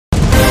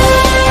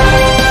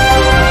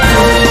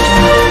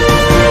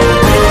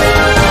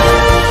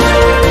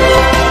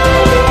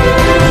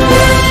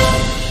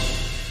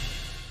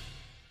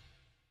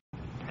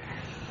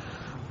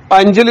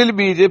അഞ്ചലിൽ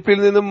ബിജെപിയിൽ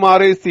നിന്നും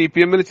മാറി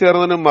സിപിഎമ്മിൽ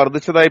ചേർന്നതിന്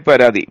മർദ്ദിച്ചതായി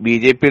പരാതി.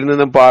 ബിജെപിയിൽ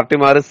നിന്നും പാർട്ടി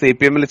മാറി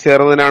സിപിഎമ്മിൽ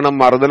ചേർന്നതിനാണ്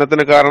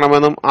മർദ്ദനത്തിന്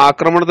കാരണമെന്നും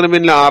ആക്രമണത്തിന്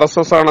പിന്നിൽ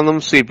ആർഎസ്എസ് ആണെന്നും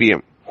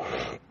സിപിഎം.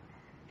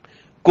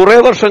 കുറെ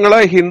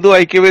വർഷങ്ങളായി ഹിന്ദു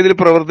ഐക്യവേദിയിൽ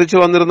പ്രവർത്തിച്ചു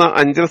വന്നിരുന്ന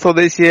അഞ്ചൽ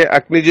സ്വദേശിയെ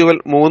അഗ്നിജുവൽ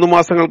 3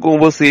 മാസങ്ങൾക്ക്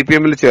മുമ്പ്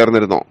സിപിഎമ്മിൽ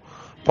ചേർന്നിരുന്നു.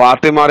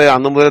 പാർട്ടി മാറി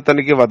അന്നു മുതൽ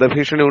തനിക്ക്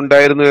വധഭീഷണി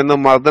ഉണ്ടായിരുന്നു എന്ന്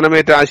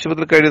മർദ്ദനമേറ്റ്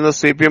ആശുപത്രിയിൽ കഴിയുന്ന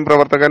സിപിഎം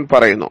പ്രവർത്തകൻ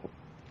പറയുന്നു.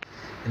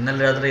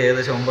 ഇന്നലെ രാത്രി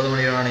ഏകദേശം 9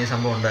 മണിയോടാണ് ഈ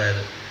സംഭവം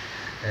ഉണ്ടായത്.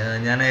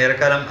 ഞാൻ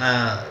ഏറെക്കാലം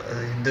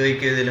ഹിന്ദു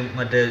ഐക്യവേദിയിലും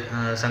മറ്റ്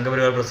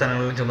സംഘപരിവാർ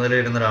പ്രസ്ഥാനങ്ങളിലും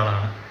ചുമതലയിടുന്ന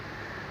ഒരാളാണ്.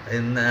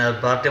 ഇന്ന്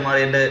പാർട്ടി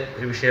മാറിയതിൻ്റെ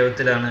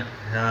വിഷയത്തിലാണ്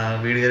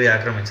വീട് കയറി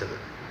ആക്രമിച്ചത്.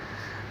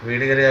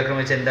 വീട് കയറി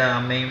ആക്രമിച്ച് എൻ്റെ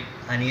അമ്മയും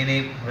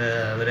അനിയനെയും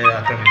ഇവരെ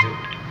ആക്രമിച്ചു.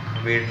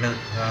 വീടിന്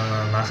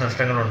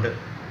നാശനഷ്ടങ്ങളുണ്ട്.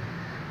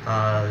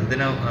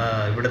 ഇതിന്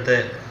ഇവിടുത്തെ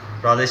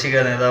പ്രാദേശിക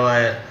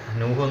നേതാവായ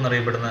നൂഹു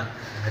എന്നറിയപ്പെടുന്ന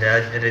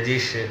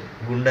രജീഷ്,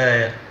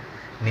 ഗുണ്ടയായ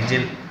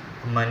നിജിൽ,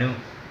 മനു,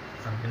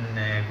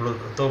 പിന്നെ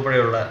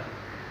കുളത്തോപ്പുഴയുള്ള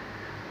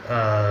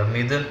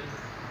മിഥുൻ,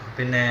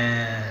 പിന്നെ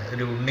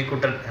ഒരു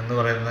ഉണ്ണിക്കുട്ടൻ എന്ന്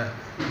പറയുന്ന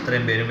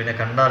ഇത്രയും പേരും പിന്നെ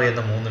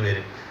കണ്ടറിയുന്ന 3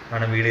 പേരും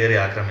ആണ് വീട് കയറി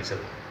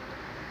ആക്രമിച്ചത്.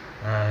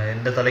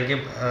 എൻ്റെ തലയ്ക്ക്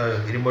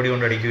ഇരുമ്പൊടി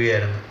കൊണ്ട്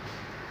അടിക്കുകയായിരുന്നു.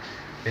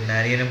 പിന്നെ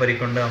അനിയനും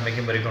പരിക്കുണ്ട്,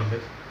 അമ്മയ്ക്കും പരിക്കുണ്ട്.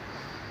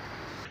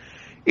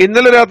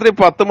 ഇന്നലെ രാത്രി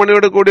 10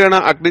 മണിയോട് കൂടിയാണ്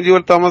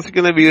അഗ്നിജീവൽ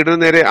താമസിക്കുന്ന വീടിന്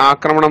നേരെ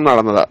ആക്രമണം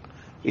നടന്നത്.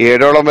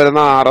 7ഓളം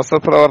വരുന്ന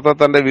ആർഎസ്എസ് പ്രവർത്തകർ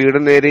തന്റെ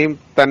വീടിന് നേരെയും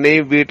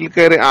തന്നെയും വീട്ടിൽ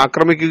കയറി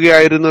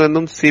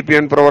ആക്രമിക്കുകയായിരുന്നുവെന്നും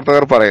സിപിഎം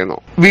പ്രവർത്തകർ പറയുന്നു.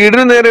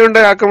 വീടിന്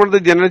നേരെയുണ്ടായ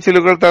ആക്രമണത്തിൽ ജനൽ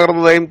ചില്ലുകൾ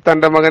തകർന്നതായും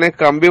തന്റെ മകനെ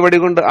കമ്പിവടി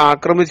കൊണ്ട്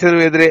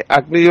ആക്രമിച്ചതിനുമെതിരെ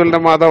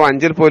അഗ്നിജീവലിന്റെ മാതാവ്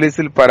അഞ്ചൽ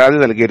പോലീസിൽ പരാതി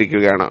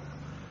നൽകിയിരിക്കുകയാണ്.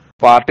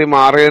 പാർട്ടി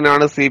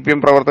മാറിയതിനാണ്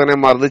സിപിഎം പ്രവർത്തകനെ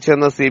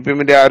മർദ്ദിച്ചെന്ന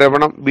സിപിഎമ്മിന്റെ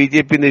ആരോപണം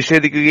ബിജെപി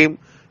നിഷേധിക്കുകയും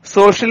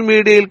സോഷ്യൽ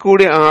മീഡിയയിൽ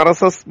കൂടി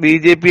ആർഎസ്എസ്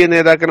ബിജെപി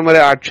നേതാക്കന്മാരെ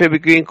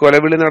ആക്ഷേപിക്കുകയും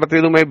കൊലവിളി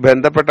നടത്തിയതുമായി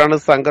ബന്ധപ്പെട്ടാണ്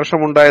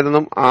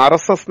സംഘർഷമുണ്ടായതെന്നും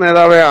ആർഎസ്എസ്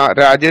നേതാവ്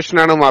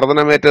രാജേഷിനാണ്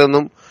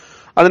മർദ്ദനമേറ്റതെന്നും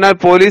അതിനാൽ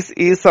പോലീസ്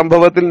ഈ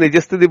സംഭവത്തിൽ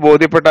നിജസ്ഥിതി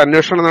ബോധ്യപ്പെട്ട്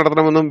അന്വേഷണം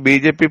നടത്തണമെന്നും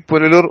ബിജെപി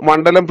പുനലൂർ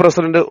മണ്ഡലം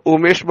പ്രസിഡന്റ്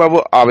ഉമേഷ്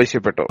ബാബു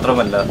ആവശ്യപ്പെട്ടു.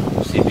 മാത്രമല്ല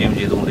സിപിഎം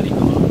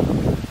ചെയ്തുകൊണ്ടിരിക്കുന്നു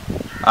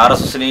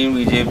ആർഎസ്എസിനെയും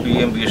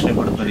ബിജെപിയെയും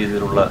ഭീഷണിപ്പെടുത്തുന്ന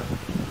രീതിയിലുള്ള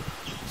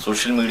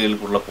സോഷ്യൽ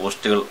മീഡിയയിലുള്ള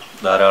പോസ്റ്റുകൾ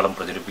ധാരാളം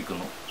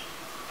പ്രചരിപ്പിക്കുന്നു.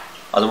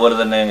 അതുപോലെ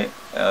തന്നെ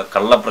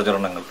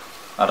കള്ളപ്രചരണങ്ങൾ,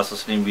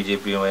 ആർഎസ്എസിനെയും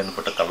ബിജെപിയുമായി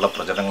ബന്ധപ്പെട്ട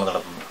കള്ളപ്രചരണങ്ങൾ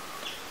നടത്തുന്നു.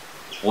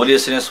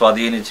 പോലീസിനെ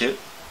സ്വാധീനിച്ച്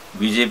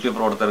ബിജെപി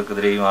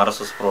പ്രവർത്തകർക്കെതിരെയും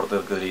ആർഎസ്എസ്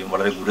പ്രവർത്തകർക്കെതിരെയും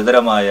വളരെ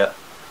ഗുരുതരമായ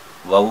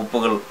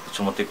വകുപ്പുകൾ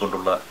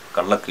ചുമത്തിക്കൊണ്ടുള്ള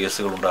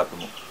കള്ളക്കേസുകൾ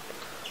ഉണ്ടാക്കുന്നു.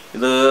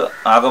 ഇത്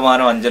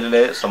ആകമാനം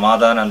അഞ്ചലിലെ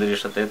സമാധാന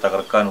അന്തരീക്ഷത്തെ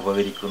തകർക്കാൻ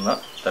ഉപകരിക്കുന്ന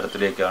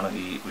തരത്തിലേക്കാണ്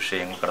ഈ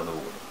വിഷയങ്ങൾ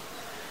കടന്നുപോകുന്നത്.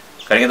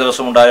 കഴിഞ്ഞ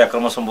ദിവസമുണ്ടായ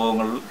അക്രമ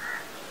സംഭവങ്ങളിൽ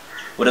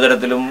ഒരു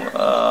തരത്തിലും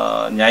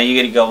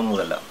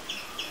ന്യായീകരിക്കാവുന്നതല്ല.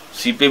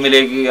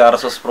 സിപിഎമ്മിലേക്ക്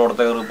ആർഎസ്എസ്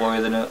പ്രവർത്തകർ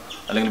പോയതിന്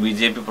അല്ലെങ്കിൽ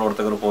ബിജെപി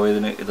പ്രവർത്തകർ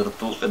പോയതിന്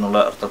എതിർത്തു എന്നുള്ള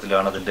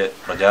അർത്ഥത്തിലാണ് അതിൻ്റെ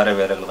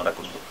പ്രചാരവേലകൾ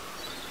നടക്കുന്നത്.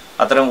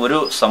 അത്തരം ഒരു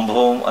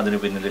സംഭവവും അതിന്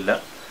പിന്നിലില്ല.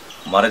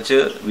 മറിച്ച്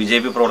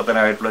ബിജെപി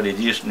പ്രവർത്തകനായിട്ടുള്ള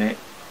രജീഷിനെ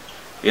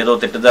ഏതോ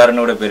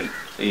തെറ്റിദ്ധാരണയുടെ പേരിൽ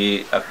ഈ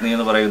അഗ്നി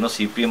എന്ന് പറയുന്ന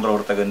സിപിഎം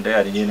പ്രവർത്തകന്റെ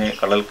അനിയനെ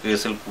കള്ളൽ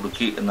കേസിൽ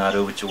കുടുക്കി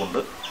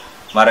എന്നാരോപിച്ചുകൊണ്ട്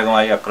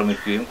മാരകമായി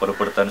ആക്രമിക്കുകയും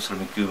കൊലപ്പെടുത്താൻ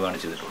ശ്രമിക്കുകയുമാണ്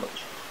ചെയ്തിട്ടുള്ളത്.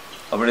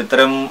 അപ്പോൾ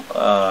ഇത്തരം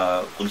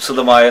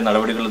കുത്സിതമായ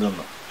നടപടികളിൽ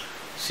നിന്ന്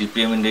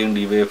സിപിഎമ്മിൻ്റെയും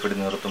ഡിവൈഎഫ്ഐയുടെ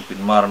നേതൃത്വം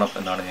പിന്മാറണം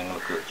എന്നാണ്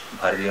ഞങ്ങൾക്ക്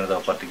ഭാരതീയ ജനതാ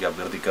പാർട്ടിക്ക്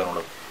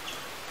അഭ്യർത്ഥിക്കാനുള്ളത്.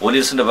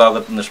 പോലീസിന്റെ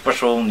ഭാഗത്ത്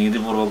നിഷ്പക്ഷവും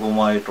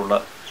നീതിപൂർവകവുമായിട്ടുള്ള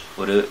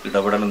ഒരു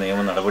ഇടപെടൽ നിയമ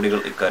നടപടികൾ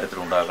ഇക്കാര്യത്തിൽ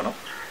ഉണ്ടാകണം.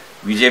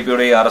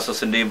 ബിജെപിയുടെയും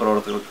ആർഎസ്എസിന്റെയും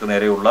പ്രവർത്തകർക്ക്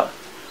നേരെയുള്ള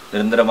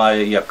നിരന്തരമായ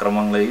ഈ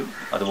അക്രമങ്ങളെയും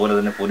അതുപോലെ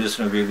തന്നെ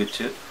പോലീസിനെ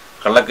ഉപയോഗിച്ച്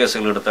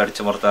കള്ളക്കേസുകൾ എടുത്ത്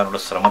അടിച്ചമർത്താനുള്ള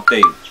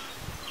ശ്രമത്തെയും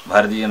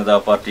ഭാരതീയ ജനതാ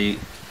പാർട്ടി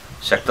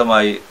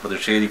ശക്തമായി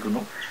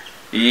പ്രതിഷേധിക്കുന്നു.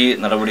 ഈ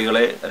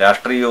നടപടികളെ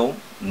രാഷ്ട്രീയവും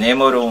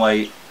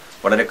നിയമപരവുമായി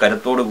വളരെ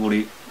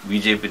കരുത്തോടുകൂടി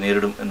ബിജെപി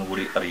നേരിടും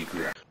എന്നുകൂടി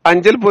അറിയിക്കുക.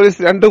 അഞ്ചൽ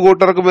പോലീസ് 2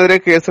 കൂട്ടർക്കുമെതിരെ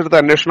കേസെടുത്ത്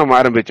അന്വേഷണം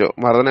ആരംഭിച്ചു.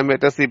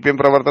 മർദ്ദനമേറ്റ സിപിഎം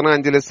പ്രവർത്തകൻ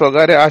അഞ്ചലിൽ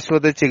സ്വകാര്യ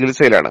ആശുപത്രി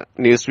ചികിത്സയിലാണ്.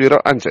 News bureau,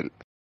 Anchal.